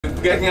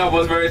getting up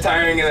was very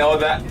tiring and all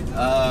that.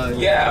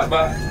 Yeah,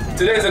 but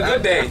today's a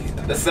good day.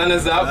 The sun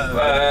is up,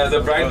 it's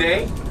a bright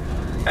day,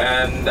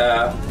 and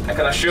I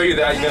can assure you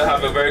that you're gonna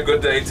have a very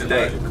good day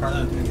today.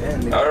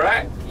 All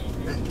right.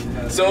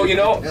 So you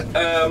know,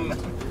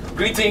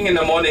 greeting in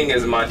the morning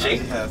is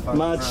machi.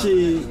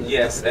 Machi.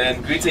 Yes,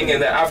 and greeting in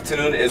the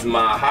afternoon is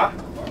maha.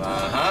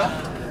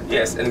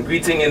 Yes, and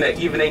greeting in the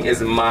evening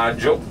is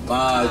majo.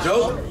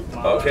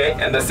 Okay,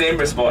 and the same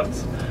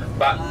response.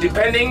 But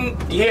depending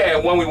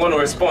here, when we want to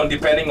respond,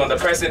 depending on the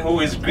person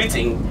who is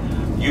greeting,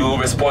 you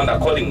respond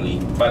accordingly.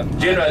 But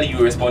generally, you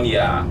respond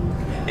yeah.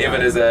 If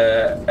it is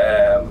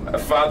a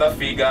father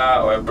figure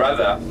or a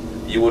brother,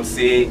 you would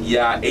say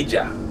ya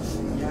eja.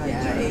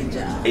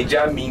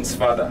 Eja means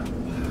father.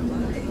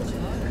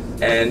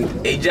 And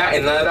eja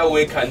in another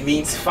way can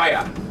mean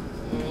fire.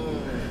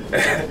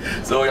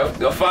 So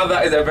your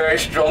father is a very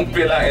strong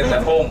pillar in the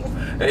home.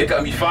 It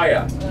can be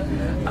fire.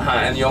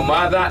 And your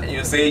mother,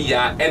 you say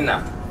ya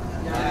enna.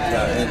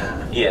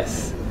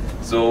 Yes.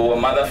 So a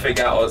mother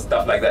figure or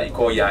stuff like that, you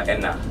call ya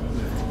enna.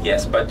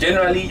 Yes. But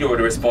generally, you would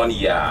respond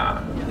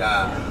ya.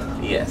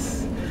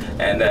 Yes.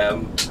 And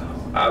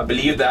I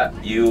believe that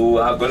you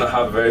are going to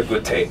have a very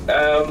good day.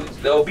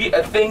 There will be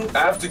a thing, I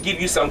have to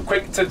give you some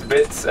quick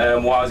tidbits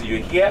while you're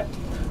here.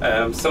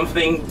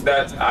 Something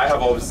that I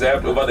have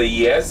observed over the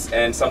years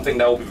and something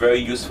that will be very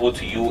useful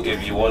to you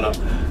if you want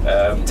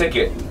to take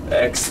it.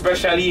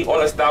 Especially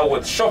want to start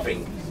with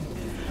shopping.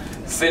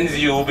 Since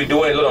you will be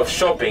doing a lot of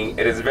shopping,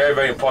 it is very,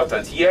 very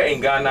important. Here in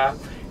Ghana,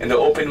 in the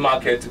open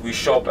market, we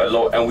shop a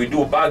lot and we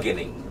do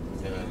bargaining.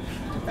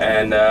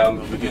 And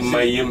you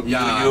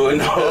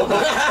know,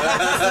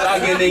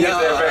 bargaining is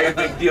a very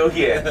big deal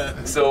here.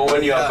 So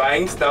when you are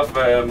buying stuff,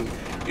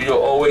 you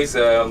always,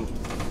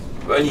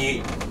 when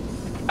you,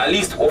 at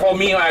least for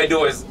me, what I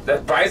do is the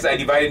price I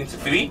divide into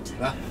 3,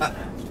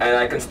 and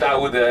I can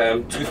start with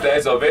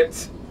 2/3 of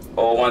it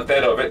or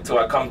 1/3 of it till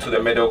I come to the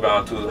middle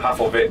ground, to half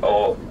of it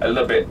or a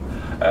little bit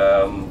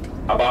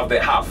above the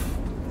half,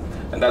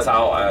 and that's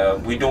how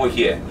we do it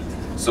here.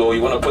 So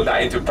you want to put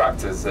that into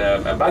practice.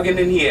 And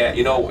bargaining here,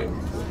 you know,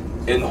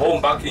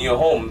 back in your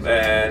home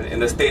and in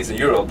the States and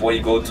Europe, where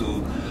you go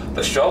to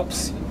the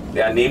shops,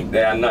 there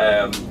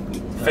are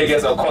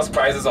figures or cost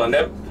prices on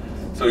them,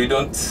 so you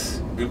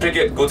pick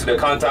it, go to the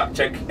counter,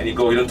 check, and you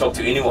go. You don't talk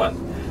to anyone.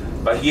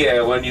 But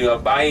here, when you are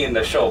buying in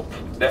the shop,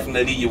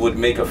 definitely you would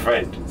make a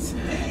friend.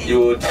 You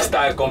would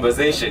start a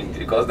conversation,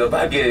 because the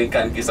bargaining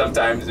can be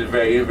sometimes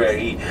very,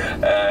 very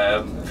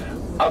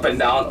up and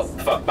down,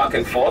 back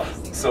and forth.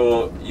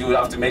 So you will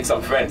have to make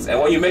some friends. And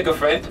when you make a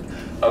friend,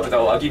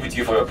 I'll give it to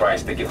you for your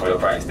price, take it for your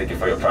price, take it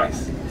for your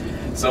price.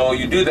 So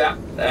you do that.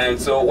 And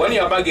so when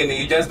you're bargaining,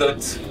 you just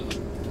don't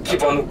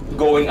keep on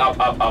going up,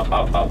 up, up,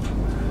 up, up.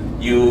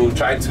 You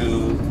try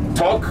to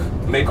talk,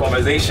 make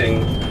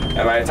conversation,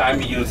 and by the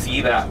time you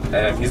see that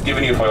he's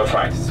giving you for your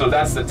price. So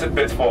that's the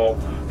tidbit for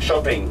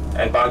shopping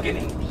and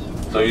bargaining.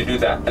 So you do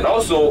that. And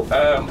also,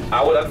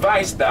 I would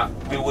advise that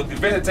we would be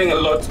visiting a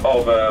lot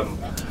of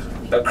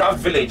the craft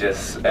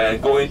villages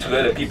and going to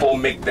let the people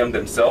make them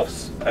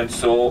themselves. And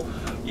so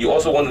you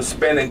also want to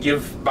spend and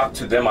give back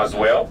to them as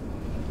well.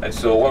 And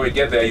so when we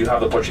get there, you have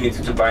the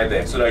opportunity to buy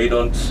there, so that you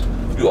don't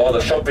do all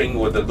the shopping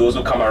with those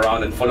who come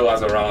around and follow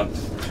us around.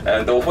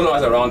 And they'll follow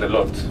us around a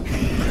lot.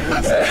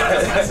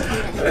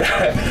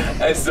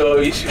 And so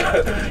you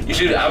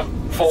should have,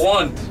 for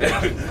one,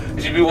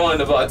 you should be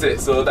warned about it,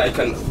 so that you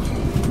can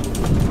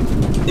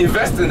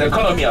invest in the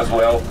economy as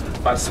well,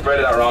 but spread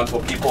it around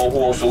for people who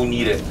also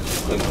need it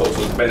and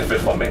also benefit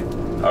from it.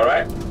 All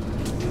right?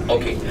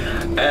 Okay.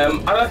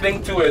 Other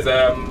thing too is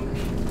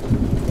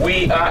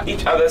we are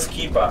each other's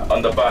keeper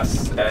on the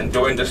bus, and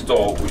during the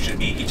store we should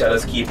be each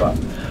other's keeper.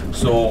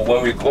 So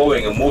when we're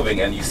going and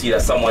moving and you see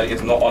that someone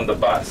is not on the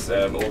bus,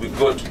 it will be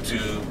good to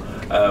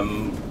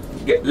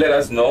let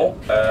us know.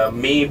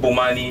 Me,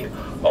 Bumani,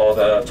 or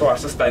the tour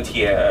assistant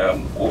here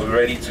will be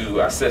ready to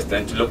assist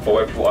and to look for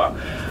where people are.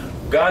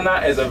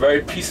 Ghana is a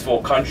very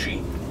peaceful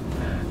country,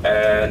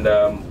 and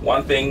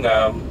one thing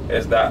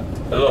is that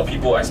a lot of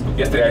people,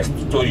 yesterday I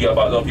told you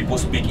about, a lot of people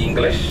speak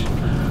English,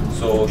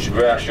 so you should be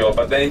very sure.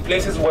 But then in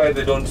places where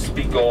they don't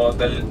speak, or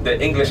the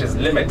English is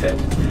limited,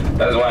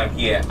 that is why I'm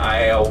here.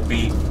 I'll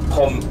be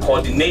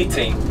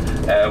coordinating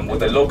with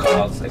the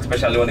locals,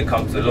 especially when it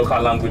comes to the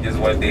local languages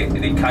where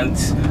they can't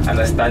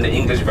understand the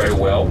English very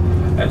well.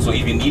 And so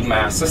if you need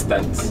my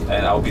assistance,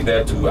 and I'll be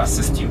there to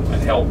assist you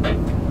and help.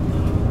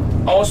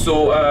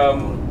 Also,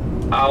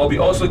 I'll be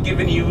also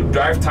giving you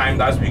drive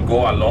time as we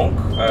go along.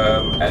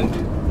 And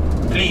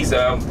please,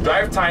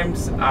 drive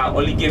times are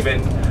only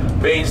given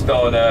based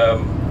on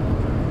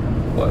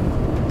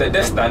the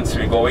distance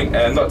we're going,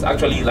 and not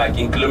actually like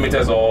in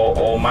kilometers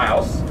or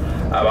miles.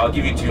 I'll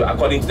give it to you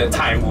according to the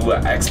time we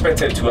were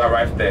expected to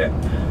arrive there,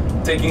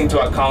 taking into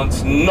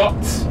account not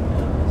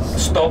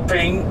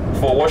stopping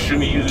for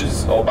washroom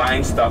use or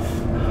buying stuff,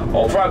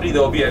 or probably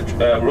there will be a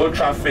road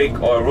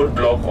traffic or a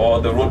roadblock, or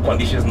the road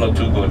conditions not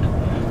too good.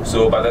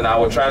 So, but then I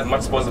will try as much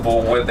as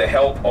possible with the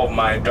help of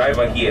my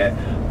driver here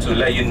to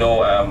let you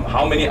know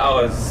how many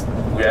hours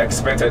we are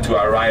expected to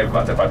arrive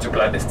at a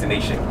particular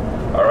destination.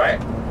 All right.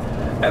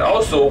 And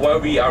also,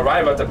 when we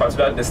arrive at a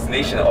particular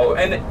destination, or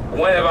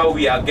whenever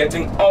we are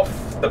getting off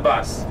the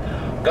bus,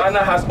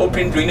 Ghana has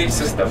open drainage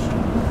system,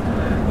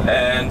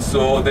 and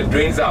so the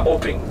drains are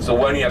open. So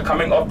when you are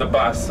coming off the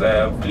bus,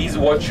 please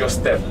watch your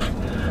step.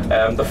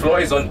 The floor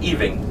is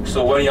uneven,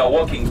 so when you are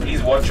walking,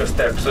 please watch your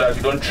step so that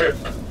you don't trip.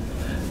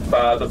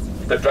 But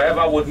the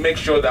driver would make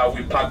sure that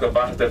we park the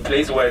bus at a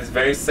place where it's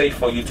very safe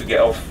for you to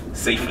get off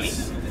safely.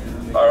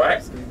 All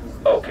right?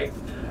 Okay.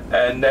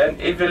 And then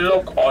if you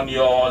look on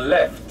your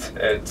left,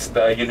 it's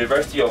the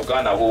University of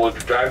Ghana. We will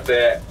drive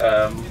there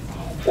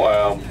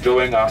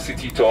during our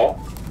city tour,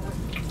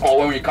 or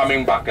when we're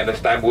coming back, and this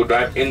time we'll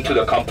drive into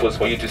the campus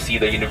for you to see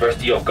the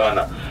University of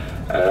Ghana.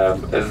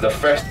 It's the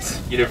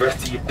first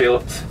university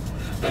built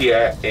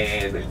here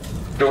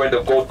during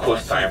the Gold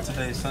Coast time.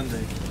 Today is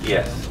Sunday.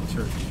 Yes.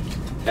 Church.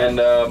 And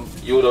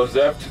you would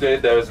observe today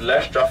there is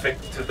less traffic.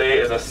 Today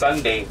is a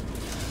Sunday,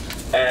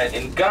 and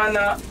in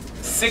Ghana,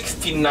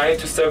 69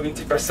 to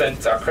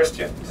 70% are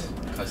Christians.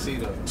 I see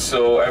that.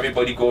 So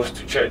everybody goes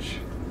to church.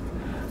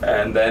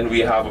 And then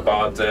we have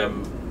about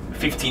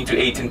 15 to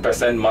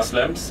 18%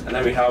 Muslims, and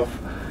then we have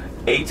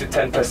 8 to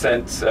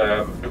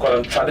 10%, we call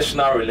them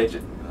traditional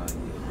religion.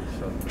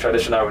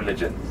 Traditional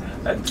religion.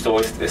 And so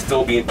it's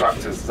still being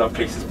practiced. Some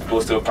places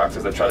people still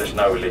practice the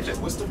traditional religion.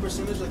 What's the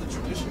percentage of the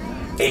tradition?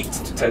 8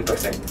 to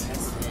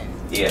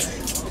 10%. Yes.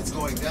 It's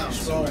going down.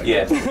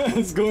 Yes.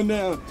 It's going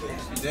down.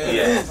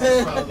 Yes.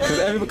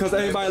 Because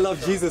everybody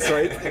loves Jesus,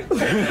 right?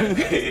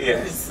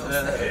 Yes.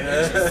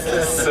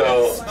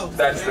 So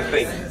that's the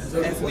thing.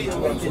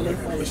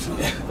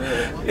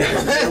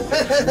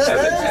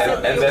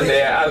 And then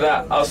there are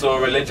other also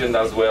religions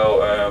as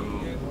well,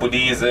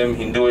 Buddhism,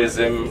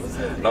 Hinduism,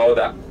 and all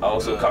that are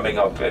also coming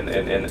up. And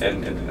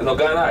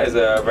Ghana is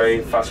a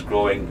very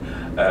fast-growing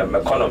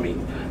economy,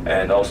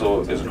 and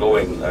also is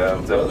growing,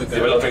 the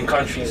developing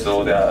country,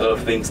 so there are a lot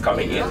of things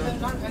coming in.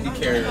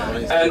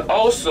 And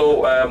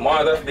also,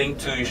 one other thing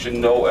too you should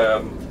know,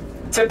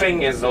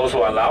 tipping is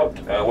also allowed.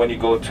 When you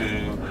go to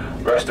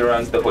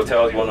restaurants, the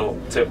hotels, you want to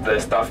tip the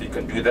staff, you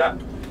can do that.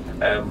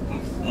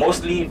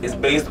 Mostly it's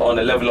based on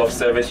the level of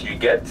service you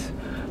get,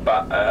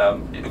 but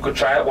you could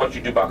try what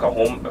you do back at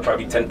home,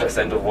 probably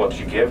 10% of what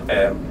you give.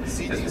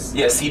 CDs?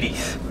 Yeah,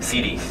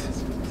 CDs.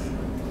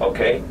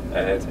 Okay,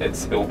 and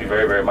it will be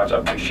very, very much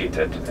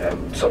appreciated,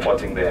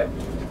 supporting the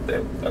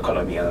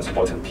economy and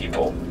supporting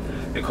people,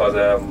 because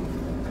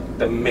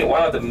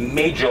one of the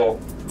major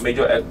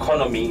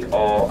economy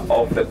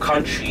of the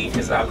country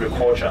is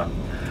agriculture.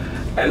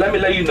 And let me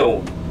let you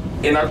know,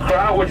 in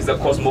Accra, which is a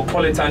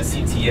cosmopolitan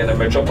city and a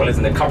metropolis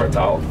in the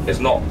capital, it's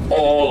not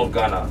all of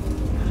Ghana.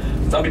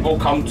 Some people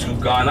come to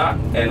Ghana,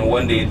 and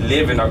when they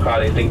live in Accra,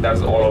 they think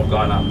that's all of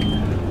Ghana.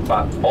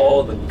 But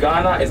all the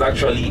Ghana is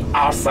actually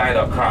outside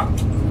Accra.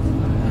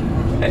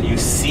 And you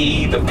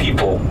see the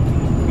people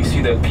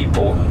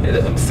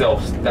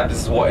themselves. That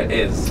is what it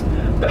is.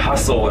 The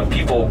hustle and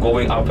people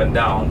going up and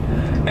down.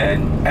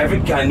 And every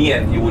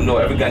Ghanaian, you will know,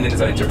 every Ghanaian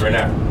is an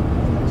entrepreneur.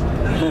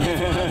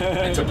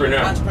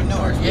 Entrepreneurs.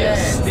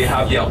 Yes. They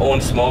have their own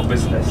small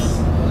business.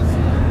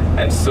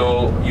 And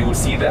so you will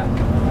see that.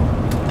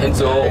 And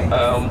so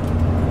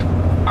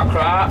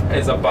Accra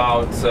is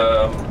about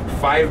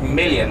 5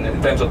 million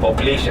in terms of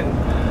population.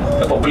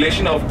 The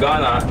population of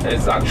Ghana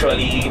is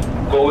actually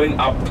going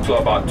up to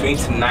about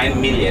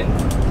 29 million.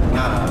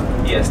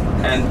 Yes,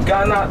 and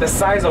Ghana, the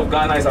size of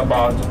Ghana is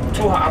about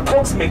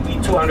approximately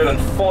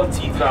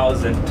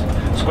 240,000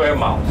 square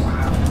miles.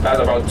 That's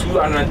about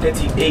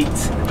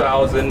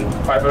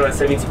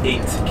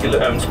 238,578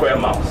 square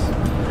miles.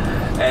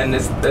 And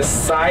it's the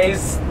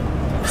size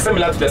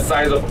similar to the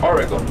size of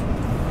Oregon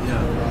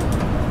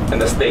in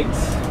the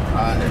States.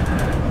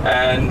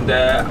 And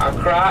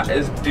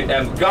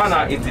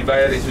Ghana is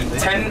divided into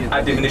 10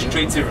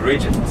 administrative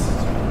regions.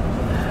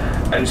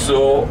 And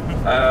so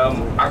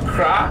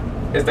Accra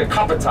is the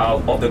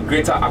capital of the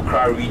Greater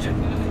Accra region.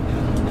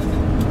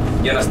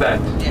 You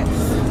understand? Yes.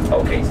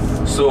 Okay.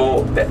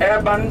 So the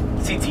urban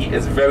city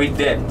is very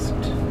dense,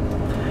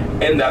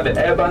 in that the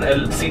urban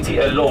city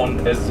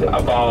alone is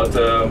about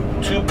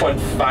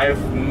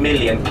 2.5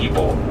 million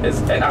people.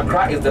 And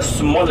Accra is the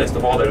smallest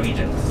of all the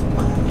regions.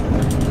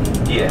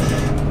 Yes.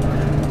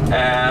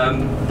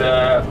 And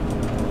the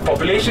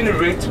population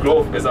rate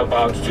growth is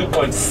about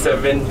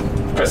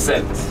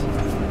 2.7%.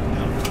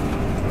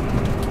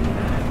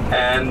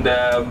 And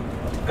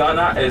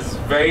Ghana is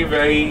very,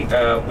 very,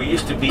 we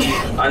used to be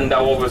under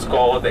what was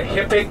called the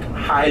HIPC,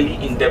 highly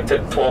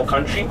indebted poor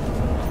country,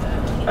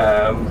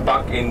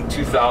 back in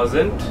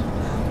 2000,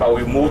 but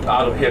we moved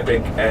out of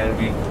HIPC and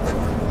we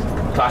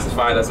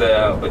classified as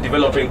a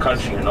developing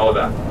country and all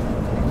that.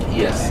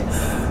 Yes.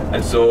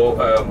 And so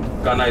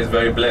Ghana is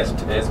very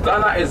blessed.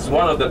 Ghana is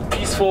one of the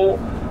peaceful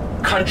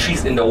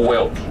countries in the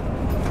world.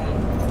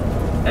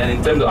 And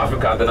in terms of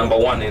Africa, the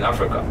 #1 in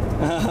Africa.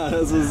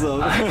 That's what's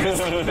up.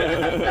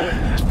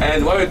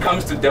 And when it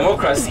comes to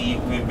democracy,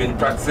 we've been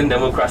practicing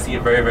democracy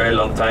a very, very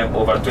long time,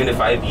 over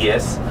 25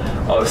 years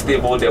of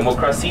stable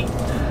democracy.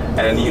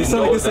 And you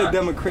sound know like you that say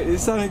democracy. You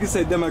sound like you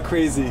say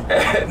democracy.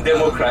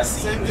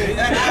 democracy. Same thing.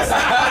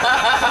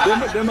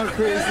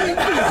 Democracy.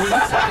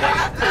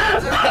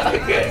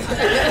 Okay.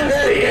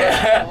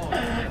 Yeah.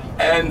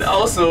 And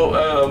also,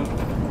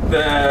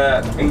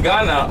 in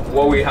Ghana,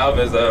 what we have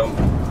is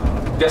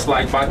just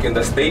like back in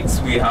the States,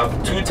 we have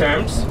 2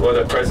 terms where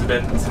the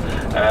president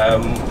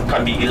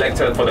can be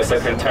elected for the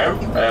second term,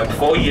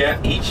 4 years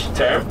each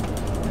term.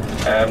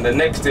 The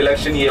next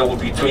election year will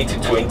be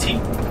 2020,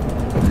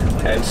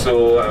 and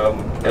so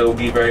it will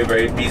be very,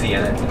 very busy.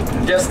 And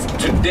just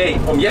today,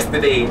 from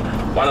yesterday,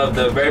 one of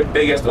the very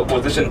biggest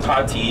opposition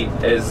party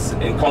is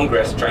in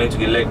Congress trying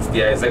to elect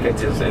their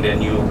executives and their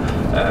new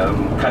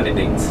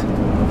candidates.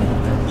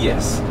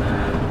 Yes.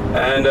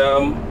 And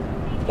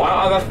one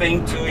other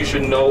thing too you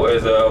should know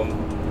is the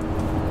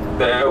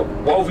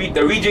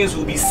regions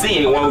we'll be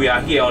seeing when we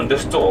are here on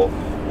this tour.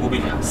 We'll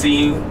be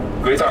seeing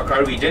Greater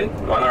Accra region.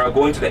 When we are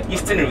going to the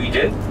Eastern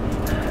region,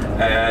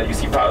 and you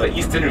see part of the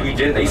Eastern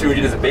region. The Eastern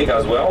region is big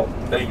as well.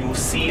 Then you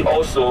see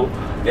also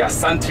the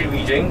Asante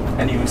region,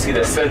 and you see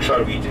the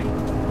Central region.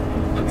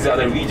 So these are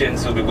the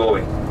regions we'll be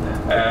going.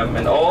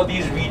 And all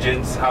these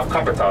regions have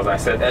capitals, I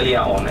said earlier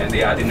on, and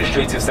they are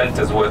administrative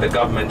centers where the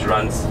government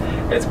runs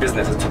its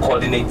businesses to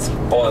coordinate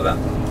all that.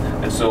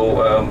 And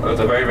so it's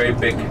a very, very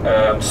big,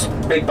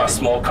 big but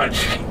small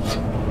country.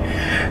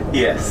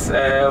 Yes.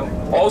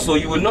 Also,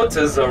 you will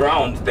notice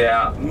around there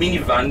are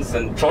minivans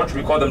and trotro.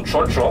 We call them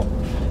trotro,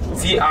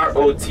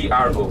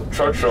 T-R-O-T-R-O,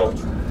 trotro.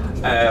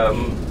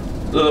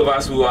 Those of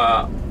us who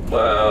are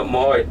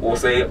more, we'll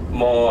say,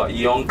 more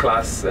young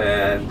class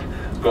and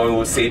going,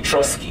 will say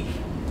Trotsky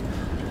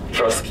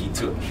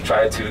to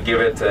try to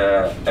give it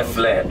a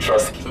flair.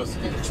 Trotsky.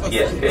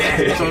 Yeah.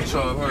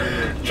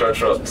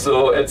 Trotro.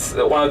 So it's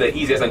one of the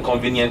easiest and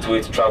convenient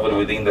ways to travel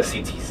within the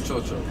cities.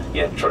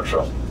 Yeah,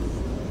 trotro.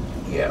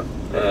 Yeah.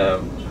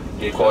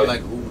 You call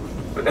Like it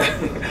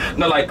Uber.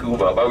 not like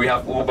Uber, but we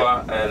have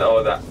Uber and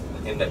all that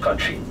in the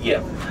country.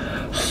 Yeah.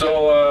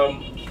 So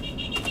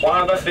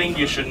one other thing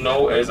you should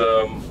know is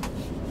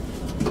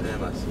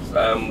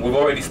we've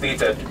already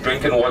stated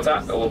drinking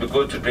water. It will be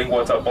good to drink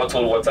water,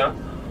 bottled water,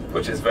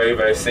 which is very,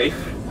 very safe.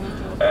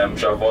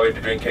 Should avoid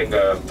drinking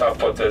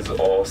tap waters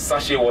or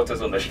sachet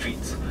waters on the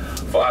streets.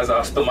 For us,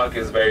 our stomach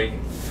is very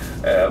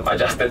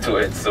adjusted to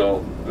it,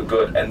 so we're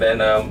good. And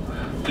then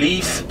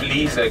please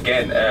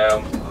again,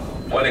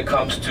 when it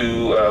comes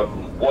to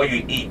what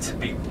you eat,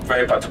 be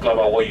very particular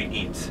about what you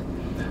eat.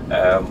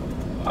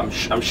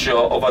 I'm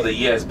sure over the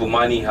years,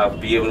 Bumani have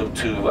been able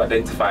to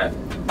identify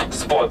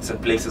spots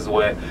and places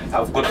where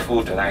have good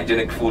food and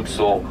hygienic food,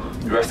 so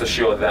rest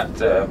assured that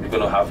you're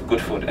going to have good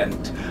food.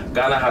 And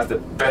Ghana has the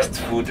best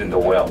food in the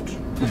world.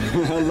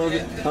 I love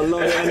it. I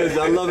love the energy.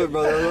 I love it,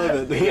 brother. I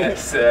love it.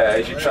 Yes,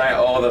 you should try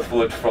all the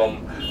food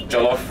from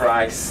jollof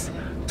rice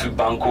to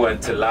banku and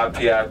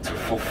tilapia to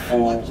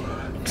fufu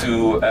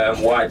to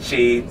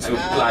wache to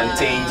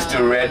plantains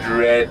to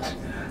red.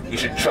 You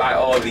should try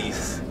all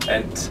these,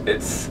 and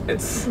it's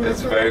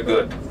very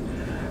good.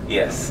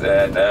 Yes,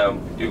 and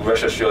you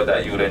rest assured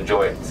that you would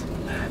enjoy it.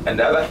 And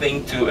the other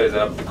thing too is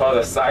because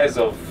the size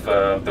of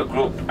the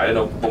group, I don't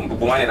know,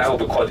 Bumani and I will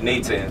be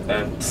coordinating,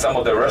 and some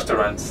of the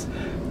restaurants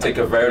take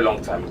a very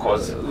long time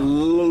because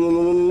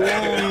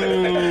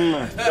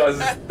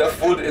the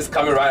food is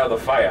coming right out of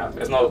the fire.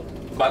 It's not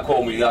back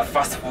home you have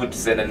fast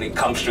foods and then it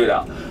comes straight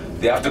out.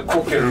 They have to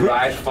cook it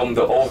right from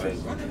the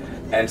oven,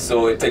 and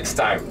so it takes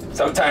time.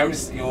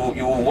 Sometimes you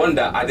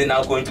wonder, are they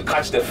now going to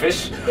catch the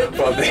fish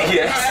from the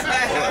yes?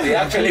 They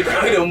actually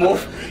going to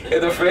move.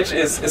 If the fish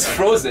is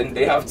frozen,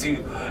 they have to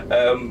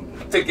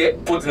take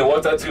it, put in the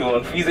water to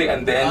unfreeze it,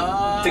 and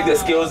then take the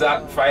scales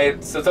out, fry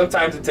it. So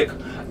sometimes it takes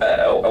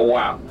a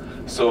while.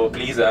 So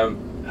please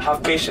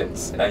have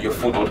patience, and your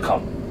food will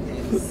come.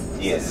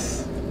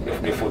 Yes,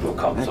 your food will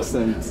come.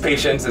 Excellent. So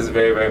patience is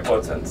very, very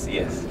important.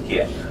 Yes,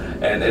 here.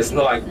 And it's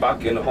not like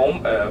back in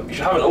home. You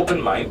should have an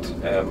open mind,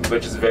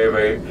 which is very,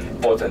 very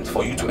important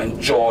for you to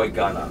enjoy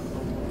Ghana.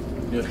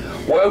 Yeah.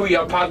 Where we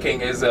are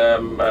parking is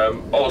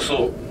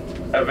also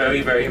a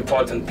very, very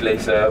important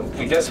place.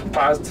 We just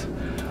passed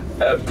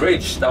a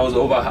bridge that was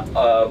over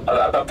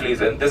another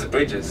place, and this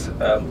bridge is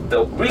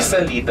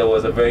recently there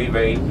was a very,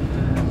 very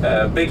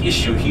big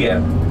issue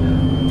here.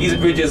 These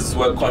bridges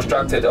were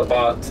constructed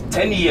about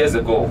 10 years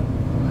ago,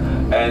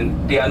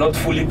 and they are not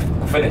fully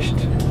finished,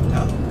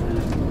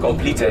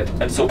 completed,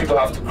 and so people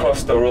have to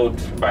cross the road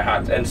by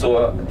hand. And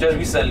so just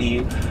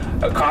recently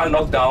a car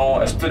knocked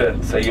down a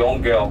student, a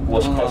young girl who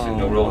was crossing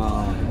the road.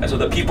 And so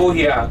the people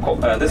here,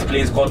 this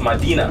place called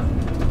Medina,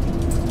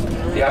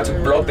 they had to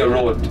block the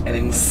road and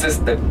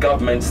insist the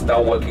government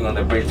start working on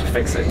the bridge to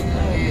fix it.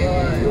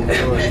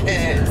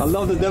 I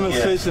love the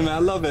demonstration, man. I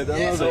love it.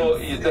 I love So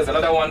it. there's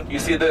another one. You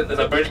see there's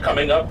a bridge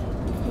coming up.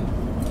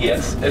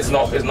 Yes, it's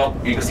not.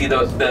 You can see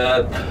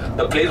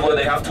the place where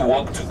they have to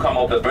walk to come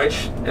up the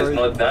bridge is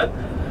not done.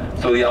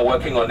 So they are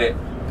working on it.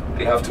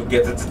 They have to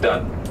get it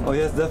done. Oh,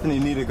 yes, definitely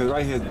needed, because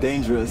right here is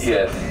dangerous.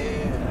 Yes.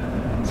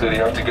 So they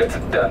have to get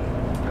it done.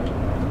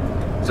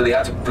 So they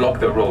have to block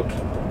the road.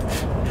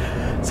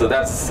 So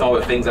that's some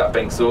of the things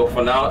happening. So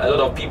for now, a lot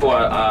of people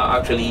are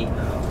actually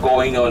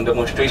going on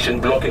demonstration,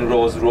 blocking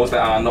roads that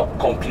are not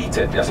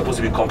completed. They're supposed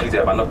to be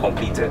completed but not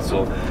completed.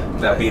 So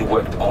they're being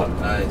worked on.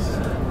 Nice.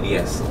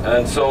 Yes.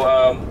 And so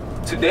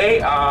today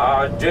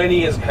our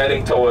journey is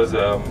heading towards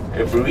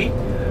Ebri.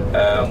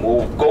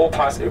 We'll go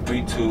past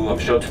Ebri to, I'm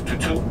sure, to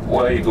Tutu,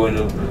 where you're going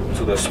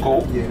to the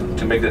school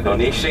to make the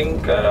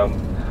donation.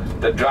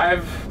 The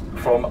drive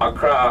from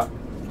Accra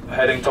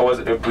heading towards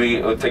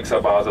Ebri, it takes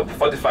about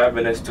 45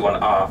 minutes to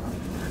an hour,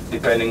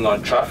 depending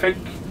on traffic.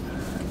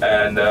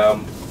 And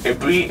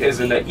Ebri is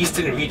in the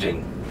eastern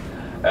region.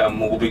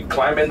 We'll be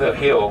climbing the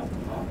hill,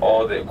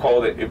 or they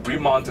call the Ebri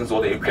Mountains,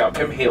 or the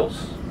Equiapim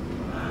Hills.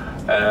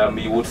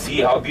 You would see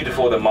how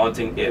beautiful the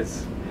mountain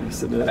is.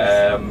 Yes, it is.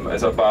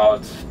 It's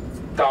about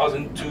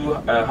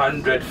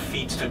 1,200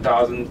 feet to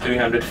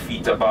 1,300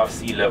 feet above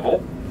sea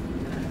level.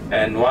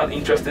 And one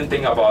interesting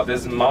thing about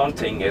this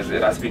mountain is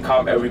it has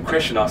become a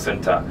recreational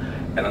center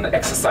and an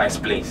exercise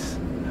place,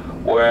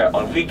 where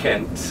on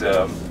weekends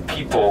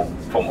people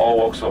from all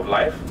walks of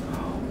life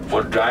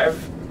will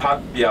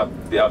park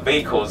their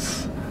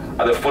vehicles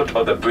at the foot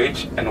of the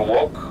bridge and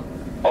walk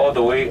all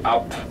the way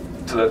up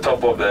to the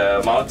top of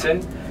the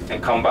mountain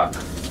and come back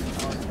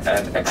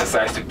and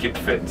exercise to keep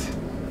fit.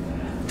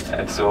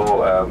 And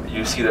so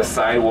you see the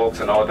sidewalks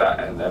and all that,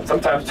 and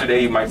sometimes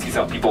today you might see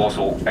some people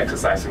also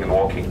exercising and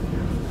walking.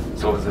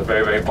 So it's a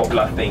very, very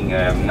popular thing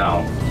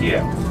now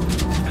here.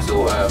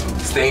 So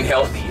staying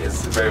healthy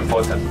is very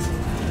important.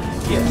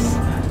 Yes.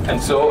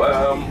 And so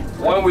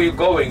when we're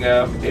going,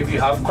 if you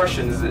have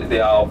questions, they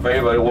are very,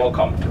 very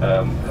welcomed.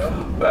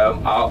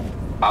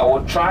 I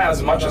will try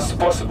as much as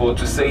possible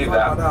to say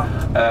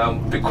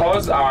that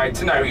because our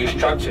itinerary is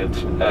structured,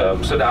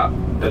 so that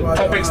the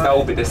topics that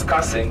we'll be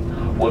discussing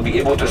will be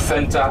able to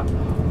center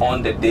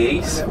on the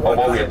days of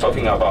what we are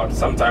talking about.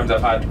 Sometimes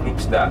I've had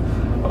groups that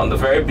on the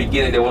very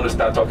beginning they want to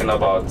start talking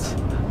about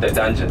the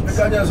dungeons.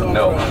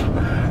 No,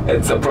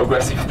 it's a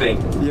progressive thing.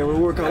 Yeah, we'll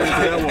work on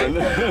that one.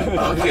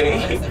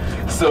 Okay,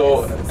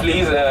 so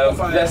please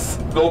let's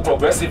go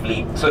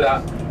progressively so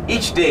that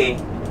each day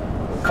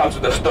comes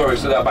with a story,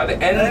 so that by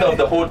the end of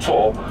the whole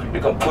tour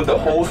you can put the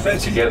whole thing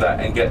together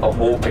and get a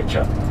whole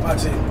picture.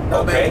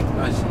 Okay?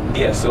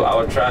 Yeah, so I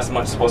will try as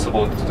much as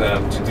possible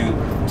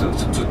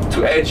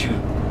to urge you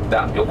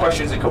that your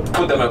questions, you can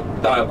put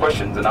them down your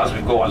questions, and as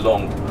we go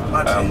along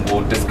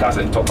we'll discuss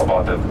and talk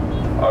about them.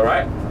 All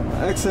right?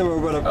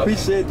 Excellent, but I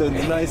appreciate the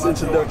nice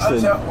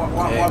introduction.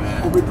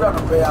 Amen.